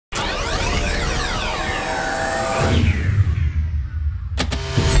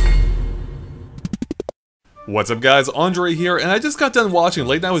What's up guys, Andre here, and I just got done watching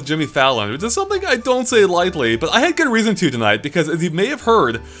Late Night with Jimmy Fallon, which is something I don't say lightly, but I had good reason to tonight, because as you may have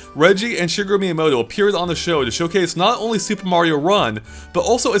heard, Reggie and Shigeru Miyamoto appeared on the show to showcase not only Super Mario Run, but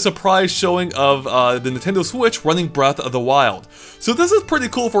also a surprise showing of the Nintendo Switch running Breath of the Wild. So this is pretty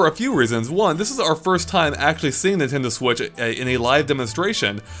cool for a few reasons. One, this is our first time actually seeing Nintendo Switch in a live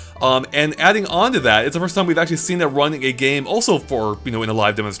demonstration, and adding on to that, it's the first time we've actually seen it running a game also for, in a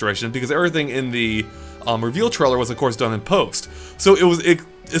live demonstration, because everything in the reveal trailer was of course done in post. So it was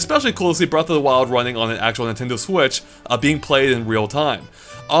especially cool to see Breath of the Wild running on an actual Nintendo Switch being played in real time.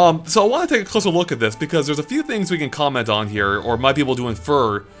 So I want to take a closer look at this because there's a few things we can comment on here, or might be able to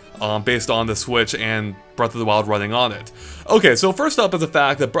infer based on the Switch and Breath of the Wild running on it. Okay, so first up is the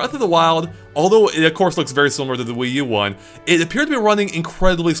fact that Breath of the Wild, although it of course looks very similar to the Wii U one, it appeared to be running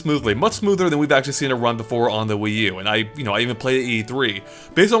incredibly smoothly, much smoother than we've actually seen it run before on the Wii U, and I even played it at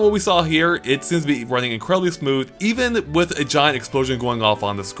E3. Based on what we saw here, it seems to be running incredibly smooth, even with a giant explosion going off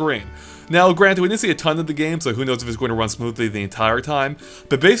on the screen. Now, granted, we didn't see a ton of the game, so who knows if it's going to run smoothly the entire time,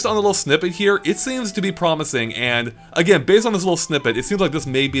 but based on the little snippet here, it seems to be promising, and again, based on this little snippet, it seems like this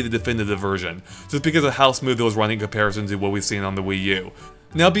may be the definitive version, just because of how smooth it was running in comparison to what we've seen on the Wii U.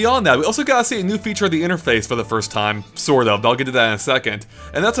 Now beyond that, we also got to see a new feature of the interface for the first time, sort of, but I'll get to that in a second,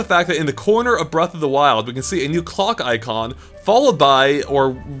 and that's the fact that in the corner of Breath of the Wild, we can see a new clock icon, followed by, or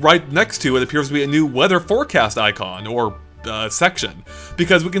right next to it, appears to be a new weather forecast icon, or section,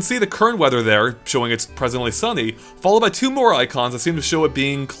 because we can see the current weather there, showing it's presently sunny, followed by two more icons that seem to show it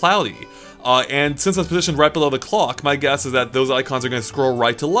being cloudy. And since it's positioned right below the clock, my guess is that those icons are going to scroll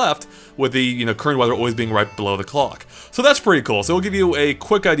right to left, with the current weather always being right below the clock. So that's pretty cool. So it'll give you a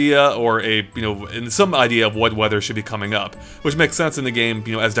quick idea, or a some idea of what weather should be coming up, which makes sense in the game,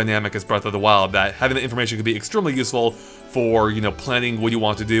 as dynamic as Breath of the Wild, that having the information could be extremely useful for planning what you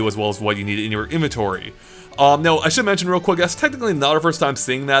want to do as well as what you need in your inventory. Now, I should mention real quick, that's technically not our first time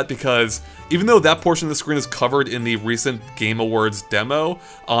seeing that, because even though that portion of the screen is covered in the recent Game Awards demo,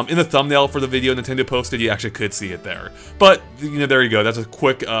 in the thumbnail for the video Nintendo posted, you actually could see it there. But, there you go, that's a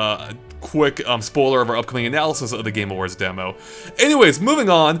quick spoiler of our upcoming analysis of the Game Awards demo. Anyways, moving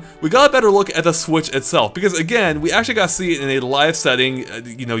on, we got a better look at the Switch itself, because again, we actually got to see it in a live setting,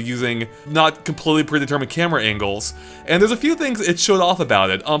 using not completely predetermined camera angles, and there's a few things it showed off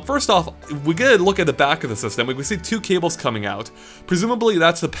about it. First off, we get a look at the back of the system. We can see two cables coming out. Presumably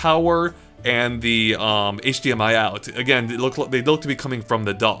that's the power and the HDMI out. Again, they look to be coming from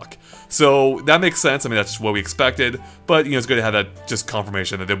the dock. So that makes sense. I mean, that's what we expected, but it's good to have that just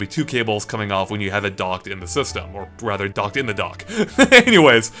confirmation that there'll be two cables coming off when you have it docked in the system, or rather docked in the dock.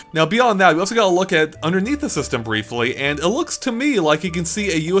 Anyways, now beyond that, we also got to look at underneath the system briefly, and it looks to me like you can see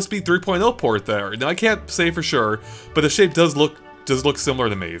a USB 3.0 port there. Now I can't say for sure, but the shape does look similar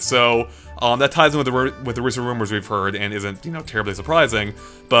to me. So that ties in with the recent rumors we've heard, and isn't terribly surprising,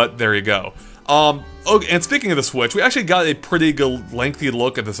 but there you go. Okay, and speaking of the Switch, we actually got a pretty good lengthy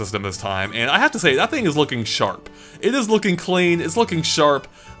look at the system this time, and I have to say, that thing is looking sharp. It is looking clean, it's looking sharp.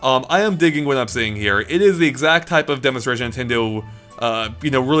 I am digging what I'm seeing here. It is the exact type of demonstration Nintendo,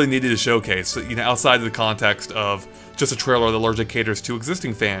 really needed to showcase, outside of the context of just a trailer that largely caters to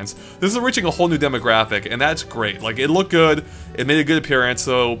existing fans. This is reaching a whole new demographic, and that's great. Like, it looked good, it made a good appearance,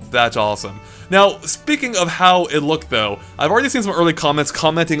 so that's awesome. Now, speaking of how it looked though, I've already seen some early comments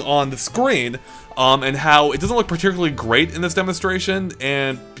commenting on the screen, and how it doesn't look particularly great in this demonstration,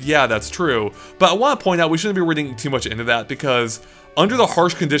 and yeah, that's true. But I want to point out we shouldn't be reading too much into that, because under the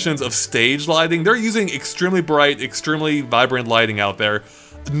harsh conditions of stage lighting, they're using extremely bright, extremely vibrant lighting out there.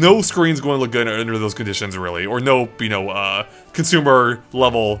 No screen's going to look good under those conditions, really, or no, consumer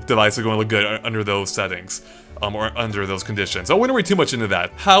level device is going to look good under those settings, or under those conditions. I wouldn't read too much into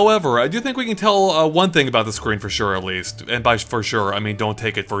that. However, I do think we can tell one thing about the screen for sure, at least, and by for sure, I mean don't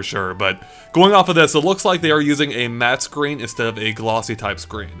take it for sure, but going off of this, it looks like they are using a matte screen instead of a glossy type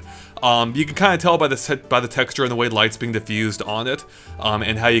screen. You can kind of tell by the texture and the way light's being diffused on it,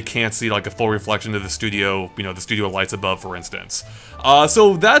 and how you can't see like a full reflection of the studio, the studio lights above, for instance.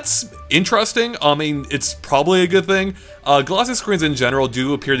 So that's interesting. I mean, it's probably a good thing. Glossy screens in general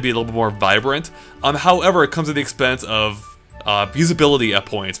do appear to be a little bit more vibrant. However, it comes at the expense of usability at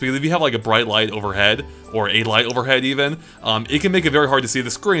points, because if you have like a bright light overhead, or a light overhead even, it can make it very hard to see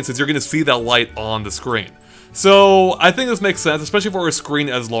the screen, since you're going to see that light on the screen. So I think this makes sense, especially for a screen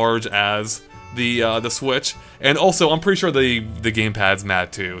as large as the Switch, and also I'm pretty sure the gamepad's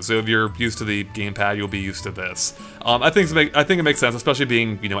matte too. So if you're used to the gamepad, you'll be used to this. I think it makes sense, especially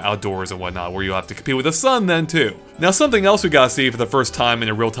being outdoors and whatnot, where you have to compete with the sun then too. Now something else we gotta see for the first time in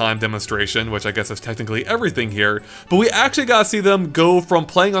a real-time demonstration, which I guess is technically everything here, but we actually gotta see them go from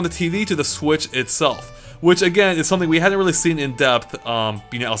playing on the TV to the Switch itself. which again is something we hadn't really seen in depth,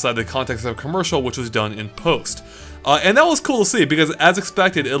 you know, outside the context of a commercial, which was done in post. And that was cool to see because, as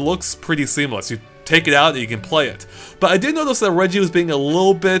expected, it looks pretty seamless. You take it out and you can play it. But I did notice that Reggie was being a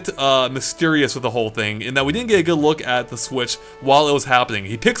little bit mysterious with the whole thing, in that we didn't get a good look at the Switch while it was happening.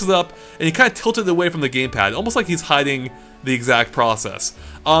 He picks it up and he kind of tilted it away from the gamepad, almost like he's hiding the exact process.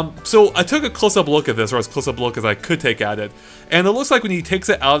 So I took a close-up look at this, or as close-up look as I could take at it, and it looks like when he takes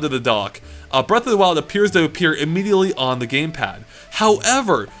it out of the dock, Breath of the Wild appears to appear immediately on the gamepad.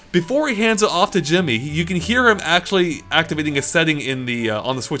 However, before he hands it off to Jimmy, you can hear him actually activating a setting in the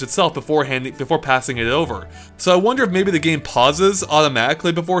on the Switch itself before passing it over. So I wonder if maybe the game pauses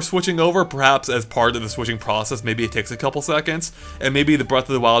automatically before switching over, perhaps as part of the switching process. Maybe it takes a couple seconds, and maybe the Breath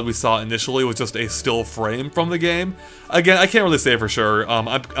of the Wild we saw initially was just a still frame from the game. Again, I can't really say for sure.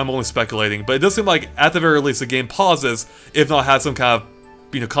 I'm only speculating, but it does seem like at the very least the game pauses, if not has some kind of,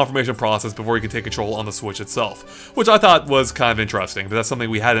 you know, confirmation process before you can take control on the Switch itself, which I thought was kind of interesting, but that's something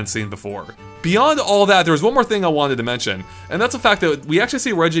we hadn't seen before. Beyond all that, there's one more thing I wanted to mention, and that's the fact that we actually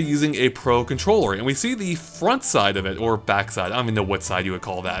see Reggie using a Pro controller, and we see the front side of it, or back side, I don't even know what side you would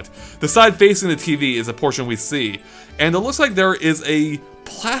call that. The side facing the TV is a portion we see, and it looks like there is a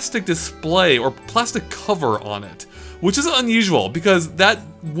plastic display or plastic cover on it, which is unusual because that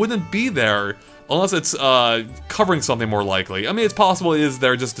wouldn't be there unless it's covering something more likely. I mean, it's possible it is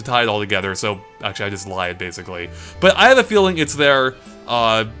there just to tie it all together, so actually I just lied, basically. But I have a feeling it's there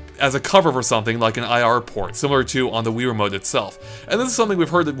as a cover for something like an IR port, similar to on the Wii Remote itself. And this is something we've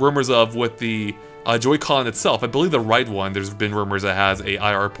heard rumors of with the Joy-Con itself. I believe the right one, there's been rumors that has a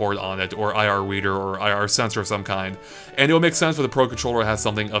IR port on it, or IR reader, or IR sensor of some kind. And it would make sense for the Pro Controller has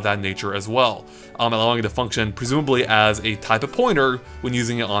something of that nature as well, allowing it to function presumably as a type of pointer when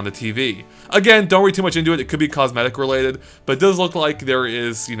using it on the TV. Again, don't read too much into it, it could be cosmetic related, but it does look like there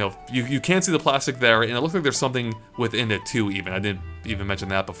is, you know, you can see the plastic there, and it looks like there's something within it too even. I didn't even mention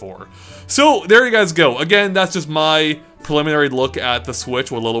that before. So, there you guys go. Again, that's just my preliminary look at the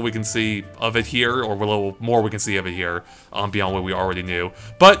Switch, what little we can see of it here, or what little more we can see of it here, beyond what we already knew.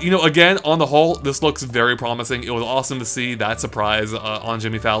 But, you know, again, on the whole, this looks very promising. It was awesome to see that surprise on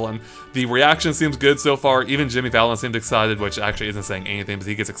Jimmy Fallon. The reaction seems good so far. Even Jimmy Fallon seemed excited, which actually isn't saying anything, because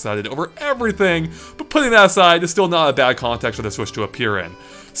he gets excited over everything. But putting that aside, it's still not a bad context for the Switch to appear in.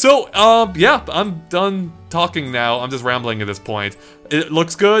 So, yeah, I'm done talking now. I'm just rambling at this point. It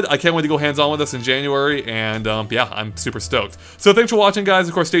looks good. I can't wait to go hands-on with this in January, and yeah, I'm super stoked. So thanks for watching, guys.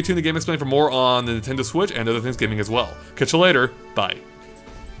 Of course, stay tuned to Game Explain for more on the Nintendo Switch and other things gaming as well. Catch you later. Bye.